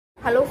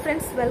Hello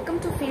friends, welcome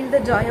to Feel the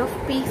Joy of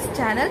Peace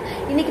channel.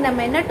 இன்னைக்கு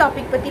நம்ம என்ன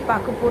topic பத்தி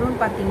பார்க்க போறோம்னு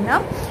பாத்தீங்கன்னா,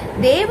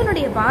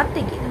 தேவனுடைய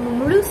வார்த்தைக்கு நம்ம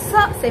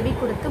முழுசா செவி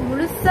கொடுத்து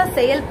முழுசா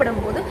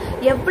செயல்படும்போது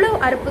எவ்வளவு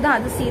அற்புத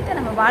அதிசயத்தை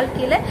நம்ம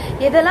வாழ்க்கையில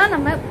எதெல்லாம்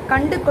நம்ம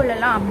கண்டு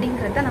கொள்ளலாம்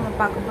அப்படிங்கறத நம்ம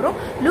பார்க்க போறோம்.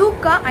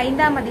 லூக்கா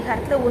 5ஆம்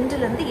அதிகாரத்துல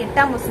 1 லிருந்து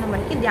 8ஆம் வசனம்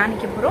வரைக்கும்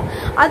தியானிக்க போறோம்.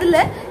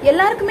 அதுல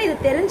எல்லாருக்குமே இது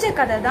தெரிஞ்ச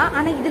கதை தான்,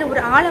 ஆனா இதுல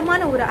ஒரு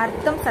ஆழமான ஒரு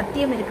அர்த்தம்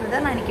சத்தியம்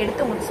இருக்கிறத நான் இன்னைக்கு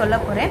எடுத்து உங்களுக்கு சொல்ல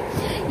போறேன்.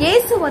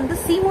 இயேசு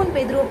சீமோன்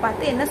பேதுருவை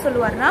பார்த்து என்ன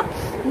சொல்லுவார்னா,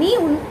 நீ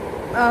உன்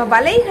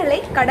வலைகளை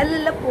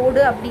கடல்ல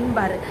போடு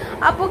அப்படின்பாரு.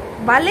 அப்போ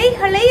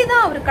வலைகளை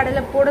தான் அவர்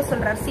கடல்ல போட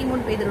சொல்றாரு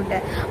சீமோன் பேதுருட்ட.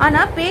 ஆனா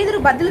பேதுரு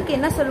பதிலுக்கு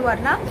என்ன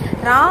சொல்லுவார்னா,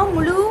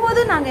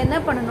 முழுவதும் நாங்க என்ன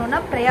பண்ணணும்னா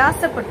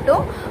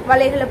பிரயாசப்பட்டோம்,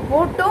 வலைகளை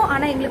போட்டோம்,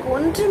 ஆனா எங்களுக்கு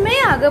ஒன்றுமே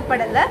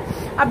அகப்படல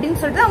அப்படின்னு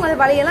சொல்லிட்டு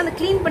அவங்க வலையெல்லாம்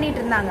கிளீன்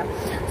பண்ணிட்டு இருந்தாங்க.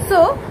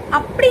 சோ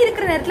அப்படி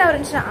இருக்கிற நேரத்துல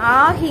அவர்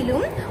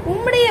ஆகிலும்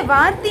உம்முடைய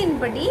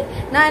வார்த்தையின்படி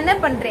நான் என்ன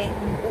பண்றேன்,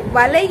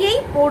 வலையை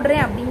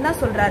போடுறேன் அப்படின்னு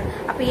தான் சொல்றாரு.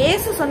 அப்ப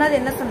இயேசு சொன்னது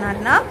என்ன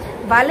சொன்னார்னா,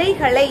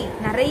 வலைகளை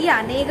நிறைய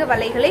அநேக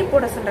வலைகளை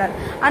போட சொல்றாரு.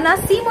 ஆனா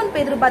சீமோன்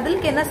பேதுரு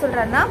பதிலுக்கு என்ன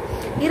சொல்றாருன்னா,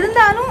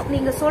 இருந்தாலும்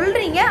நீங்க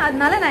சொல்றீங்க,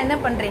 அதனால நான் என்ன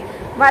பண்றேன்,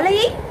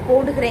 வலையை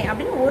போடுகிறேன்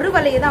அப்படின்னு ஒரு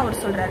வலையை தான் அவர்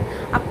சொல்றாரு.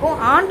 அப்போ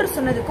ஆண்டவர்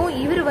சொன்னதுக்கும்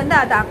இவர்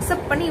அதை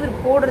அக்செப்ட் பண்ணி இவர்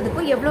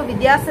போடுறதுக்கும் எவ்வளவு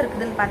வித்தியாசம்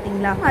இருக்குதுன்னு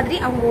பாத்தீங்களா? மாதிரி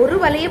அவங்க ஒரு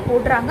வலையை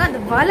போடுறாங்க, அந்த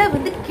வலை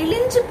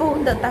கிழிஞ்சு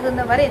போகுந்த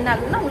தகுந்த வரை என்ன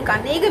ஆகுதுன்னா உங்களுக்கு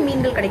அநேக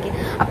மீன்கள் கிடைக்கும்.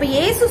 அப்ப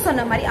இயேசு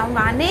சொன்ன மாதிரி அவங்க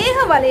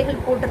அநேக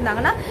வலைகள்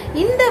போட்டிருந்தாங்கன்னா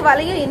இந்த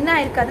வலையும் என்ன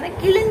ஆயிருக்காதுன்னா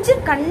கிழிஞ்சு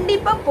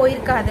கண்டிப்பா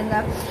போயிருக்காதுங்க.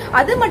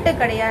 அது மட்டும்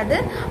கிடையாது,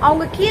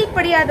 அவங்க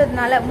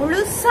கீழ்ப்படியாததுனால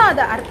முழுசா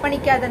அதை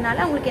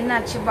அர்ப்பணிக்காதனால அவங்களுக்கு என்ன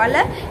ஆச்சு,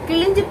 வலை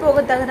கிழிஞ்சு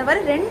போக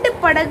தகுந்தவர் 2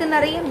 படகு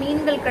நிறைய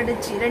மீன்கள்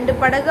கிடைச்சு 2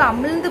 படகு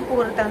அமிழ்ந்து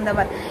போற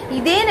தகுந்தவர்.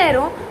 இதே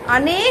நேரம்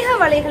அநேக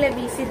வலைகளை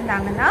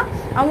வீசியிருந்தாங்கன்னா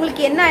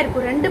அவங்களுக்கு என்ன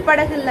ஆயிருக்கும், 2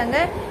 படகு இல்லைங்க,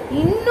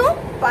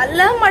 இன்னும்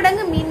பல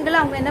மடங்கு மீன்களை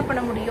அவங்க என்ன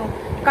பண்ண முடியும்,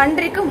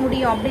 கண்டிருக்க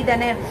முடியும்.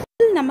 அப்படிதானே?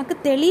 நமக்கு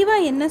தெளிவா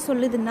என்ன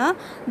சொல்லுதுன்னா,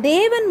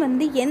 தேவன்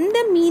எந்த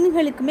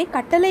மீன்களுக்குமே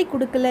கட்டளை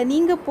கொடுக்கல,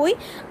 நீங்க போய்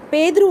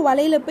பேதுரு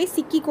வலையில போய்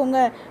சிக்கிக்கோங்க,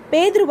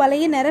 பேதுரு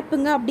வலையை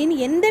நிரப்புங்க அப்படின்னு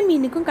எந்த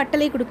மீனுக்கும்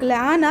கட்டளை கொடுக்கல.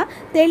 ஆனா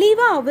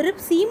தெளிவா அவர்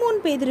சீமோன்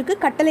பேதுருக்கு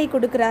கட்டளை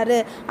கொடுக்கிறாரு.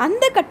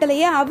 அந்த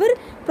கட்டளையை அவர்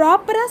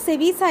ப்ராப்பரா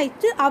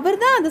செவிசாய்த்து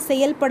அவர் தான் அதை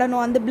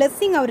செயல்படணும், அந்த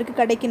பிளெஸிங் அவருக்கு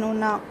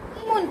கிடைக்கணும்னா.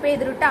 சீமோன்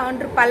பேதுருட்ட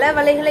ஆண்டவர் பல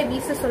வலைகளை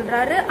வீச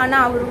சொல்றாரு, ஆனா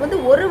அவர்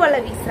ஒரு வலை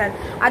வீசுறாரு.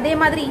 அதே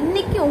மாதிரி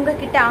இன்னைக்கு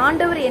உங்ககிட்ட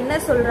ஆண்டவர் என்ன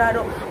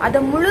சொல்றாரோ அதை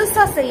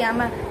முழுசா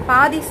செய்யாம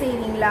பாதி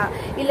செய்றீங்களா,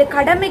 இல்ல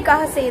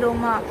கடமைக்காக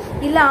செய்யறோமா,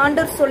 இல்ல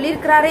ஆண்டவர்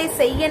சொல்லியிருக்கிறாரே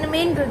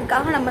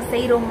செய்யணுமேன்றதுக்காக நம்ம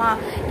செய்யறோமா,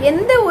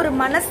 எந்த ஒரு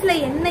மனசுல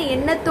என்ன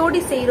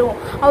எண்ணத்தோடி செய்யறோம்.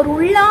 அவர்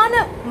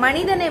உள்ளான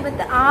மனிதனை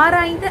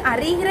ஆராய்ந்து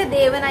அறிகிற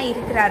தேவனாய்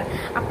இருக்கிறார்.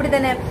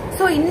 அப்படித்தானே?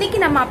 சோ இன்னைக்கு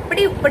நம்ம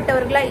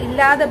அப்படிப்பட்டவர்களா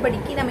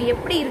இல்லாதபடிக்கு நம்ம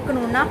எப்படி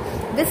இருக்கணும்னா,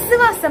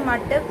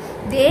 விசுவாசமாட்டு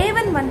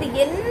தேவன்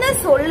என்ன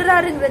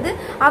சொல்றாருங்கிறது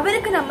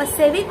அவருக்கு நம்ம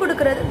செவி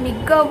கொடுக்கிறது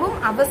மிகவும்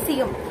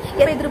அவசியம்.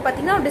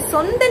 பாத்தீங்கன்னா அவருடைய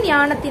சொந்த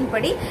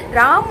ஞானத்தின்படி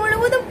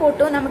முழுவதும்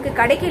போட்டோம், நமக்கு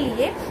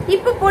கிடைக்கலையே,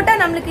 இப்ப போட்டா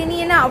நம்மளுக்கு இனி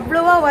என்ன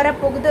அவ்வளவா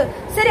வரப்போகுது,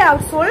 சரி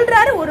அவர்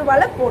சொல்றாரு ஒரு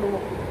வலை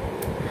போடுவோம்.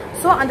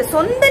 சோ அந்த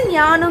சொந்த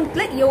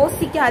ஞானத்துல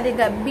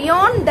யோசிக்காதீங்க.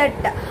 பியாண்ட்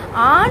தட்,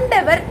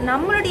 ஆண்டவர்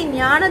நம்மளுடைய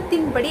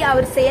ஞானத்தின்படி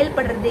அவர்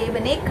செயல்படுற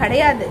தேவனே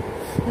கிடையாது.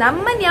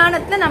 நம்ம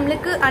ஞானத்துல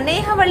நம்மளுக்கு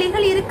அநேக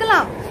வழிகள்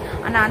இருக்கலாம்,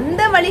 ஆனா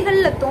அந்த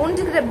வழிகள்ல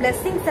தோன்றுகிற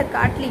பிளெஸிங்ஸை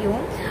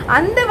காட்டிலையும்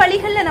அந்த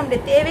வழிகள்ல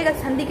நம்முடைய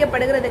தேவைகள்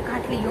சந்திக்கப்படுகிறத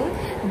காட்டிலையும்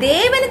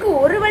தேவனுக்கு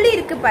ஒரு வழி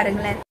இருக்கு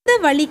பாருங்களேன். அந்த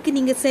வழிக்கு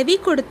நீங்க செவி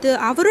கொடுத்து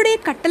அவருடைய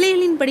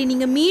கட்டளைகளின்படி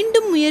நீங்க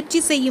மீண்டும்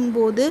முயற்சி செய்யும்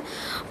போது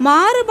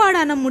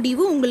மாறுபாடான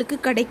முடிவு உங்களுக்கு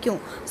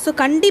கிடைக்கும். ஸோ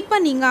கண்டிப்பா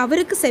நீங்க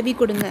அவருக்கு செவி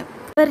கொடுங்க.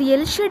 அவர்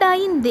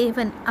எல்ஷடாயின்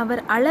தேவன்,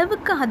 அவர்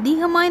அளவுக்கு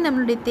அதிகமாய்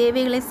நம்மளுடைய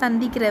தேவைகளை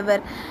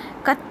சந்திக்கிறவர்.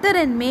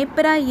 கர்த்தரன்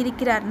மேய்ப்பராய்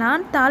இருக்கிறார்,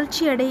 நான்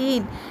தாழ்ச்சி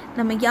அடையேன்.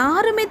 நம்ம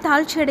யாருமே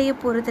தாழ்ச்சி அடைய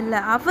போறதில்லை,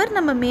 அவர்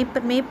நம்ம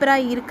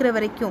மேய்ப்பராய் இருக்கிற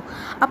வரைக்கும்.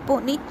 அப்போ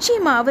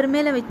நிச்சயமா அவர்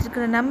மேல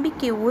வச்சிருக்கிற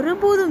நம்பிக்கை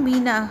ஒருபோதும்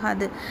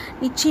வீணாகாது.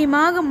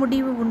 நிச்சயமாக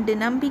முடிவு உண்டு,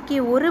 நம்பிக்கை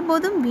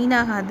ஒருபோதும்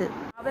வீணாகாது.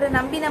 அவரை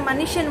நம்பின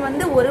மனுஷன்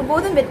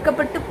ஒருபோதும்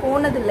வெட்கப்பட்டு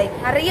போனதில்லை.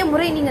 நிறைய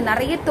முறை நீங்க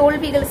நிறைய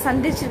தோல்விகள்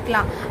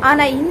சந்திச்சிருக்கலாம்,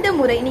 ஆனா இந்த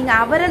முறை நீங்க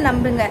அவரை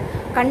நம்புங்க,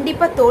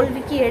 கண்டிப்பா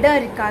தோல்விக்கு இடம்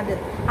இருக்காது.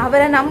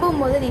 அவரை நம்பும்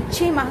போது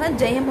நிச்சயமாக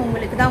ஜெயம்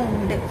உங்களுக்கு தான்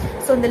உண்டு.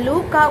 ஸோ இந்த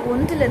லூக்கா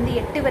 1 லிருந்து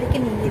 8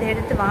 வரைக்கும் நீங்க இதை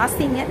எடுத்து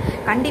வாசிங்க,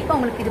 கண்டிப்பா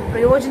உங்களுக்கு இது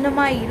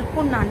பிரயோஜனமா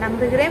இருக்கும்னு நான்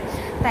நம்புகிறேன்.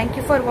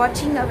 தேங்க்யூ ஃபார்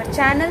வாட்சிங் அவர்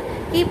சேனல்.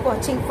 கீப்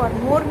வாட்சிங் for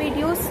more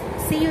videos.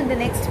 See you in the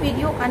next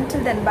video.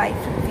 Until then, bye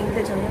from Feel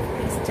the Joy of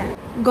Peace channel.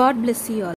 God bless you all.